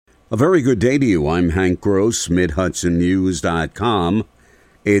A very good day to you. I'm Hank Gross, MidHudsonNews.com.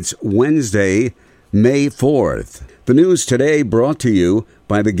 It's Wednesday, May 4th. The news today brought to you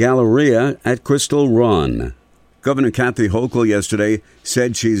by the Galleria at Crystal Run. Governor Kathy Hochul yesterday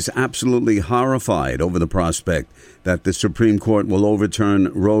said she's absolutely horrified over the prospect that the Supreme Court will overturn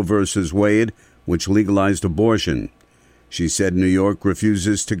Roe v. Wade, which legalized abortion. She said New York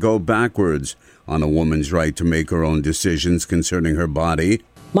refuses to go backwards on a woman's right to make her own decisions concerning her body.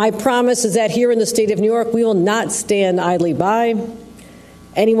 My promise is that here in the state of New York, we will not stand idly by.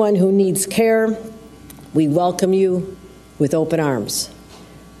 Anyone who needs care, we welcome you with open arms.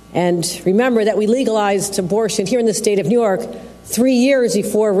 And remember that we legalized abortion here in the state of New York 3 years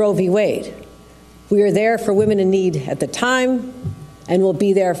before Roe v. Wade. We were there for women in need at the time, and we'll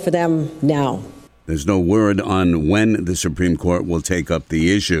be there for them now. There's no word on when the Supreme Court will take up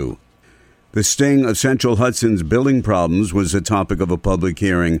the issue. The sting of Central Hudson's billing problems was the topic of a public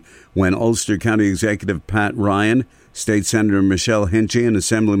hearing when Ulster County Executive Pat Ryan, State Senator Michelle Hinchey, and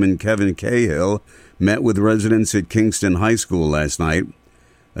Assemblyman Kevin Cahill met with residents at Kingston High School last night.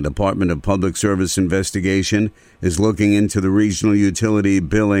 A Department of Public Service investigation is looking into the regional utility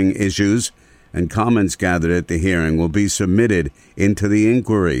billing issues, and comments gathered at the hearing will be submitted into the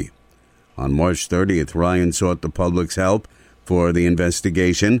inquiry. On March 30th, Ryan sought the public's help for the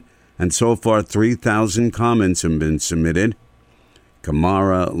investigation, and so far 3,000 comments have been submitted.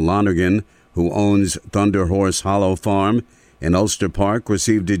 Kamara Lonergan, who owns Thunder Horse Hollow Farm in Ulster Park,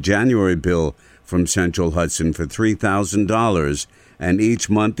 received a January bill from Central Hudson for $3,000, and each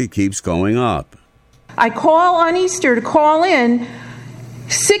month it keeps going up. I call on Easter to call in.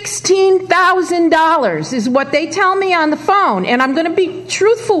 $16,000 is what they tell me on the phone. And I'm going to be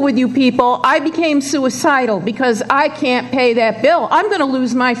truthful with you people. I became suicidal because I can't pay that bill. I'm going to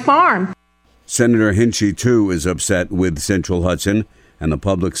lose my farm. Senator Hinchey, too, is upset with Central Hudson and the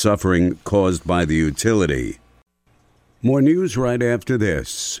public suffering caused by the utility. More news right after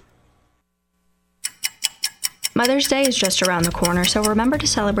this. Mother's Day is just around the corner, so remember to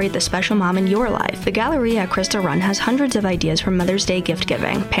celebrate the special mom in your life. The Galleria at Crystal Run has hundreds of ideas for Mother's Day gift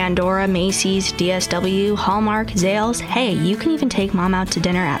giving. Pandora, Macy's, DSW, Hallmark, Zales. Hey, you can even take mom out to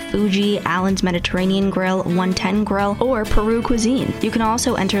dinner at Fuji, Allen's Mediterranean Grill, 110 Grill, or Peru Cuisine. You can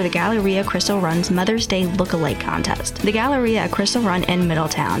also enter the Galleria Crystal Run's Mother's Day Look-alike contest. The Galleria at Crystal Run in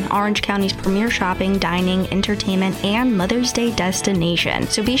Middletown, Orange County's premier shopping, dining, entertainment, and Mother's Day destination.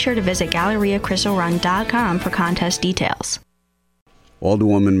 So be sure to visit GalleriaCrystalRun.com for contest details.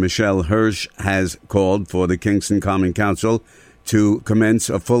 Alderwoman Michelle Hirsch has called for the Kingston Common Council to commence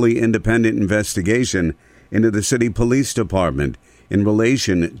a fully independent investigation into the city police department in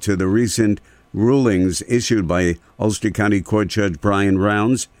relation to the recent rulings issued by Ulster County Court Judge Brian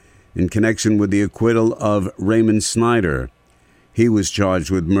Rounds in connection with the acquittal of Raymond Snyder. He was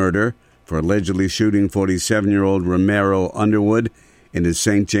charged with murder for allegedly shooting 47-year-old Romero Underwood in his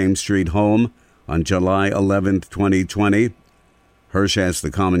St. James Street home on July 11, 2020. Hirsch asked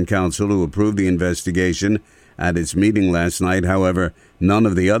the Common Council to approve the investigation at its meeting last night. However, none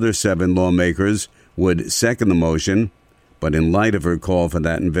of the other 7 lawmakers would second the motion. But in light of her call for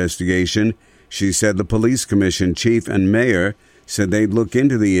that investigation, she said the police commission chief and mayor said they'd look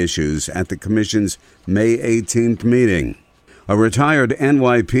into the issues at the commission's May 18th meeting. A retired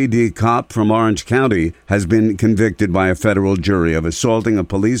NYPD cop from Orange County has been convicted by a federal jury of assaulting a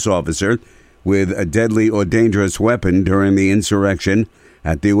police officer with a deadly or dangerous weapon during the insurrection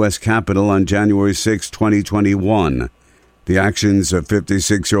at the U.S. Capitol on January 6, 2021. The actions of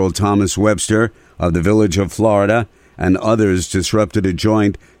 56-year-old Thomas Webster of the Village of Florida and others disrupted a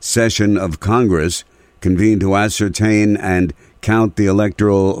joint session of Congress convened to ascertain and count the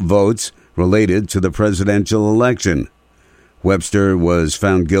electoral votes related to the presidential election. Webster was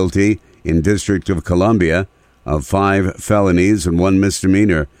found guilty in District of Columbia of 5 felonies and 1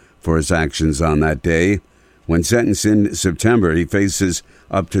 misdemeanor for his actions on that day. When sentenced in September, he faces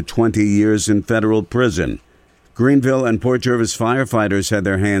up to 20 years in federal prison. Greenville and Port Jervis firefighters had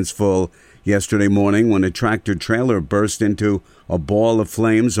their hands full yesterday morning when a tractor-trailer burst into a ball of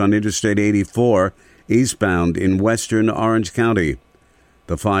flames on Interstate 84 eastbound in western Orange County.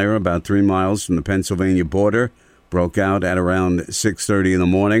 The fire, about 3 miles from the Pennsylvania border, broke out at around 6:30 in the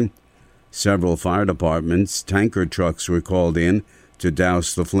morning. Several fire departments, tanker trucks were called in to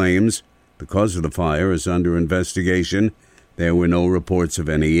douse the flames. The cause of the fire is under investigation. There were no reports of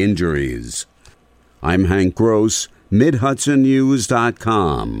any injuries. I'm Hank Gross,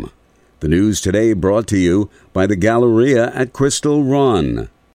 MidHudsonNews.com. The news today brought to you by the Galleria at Crystal Run.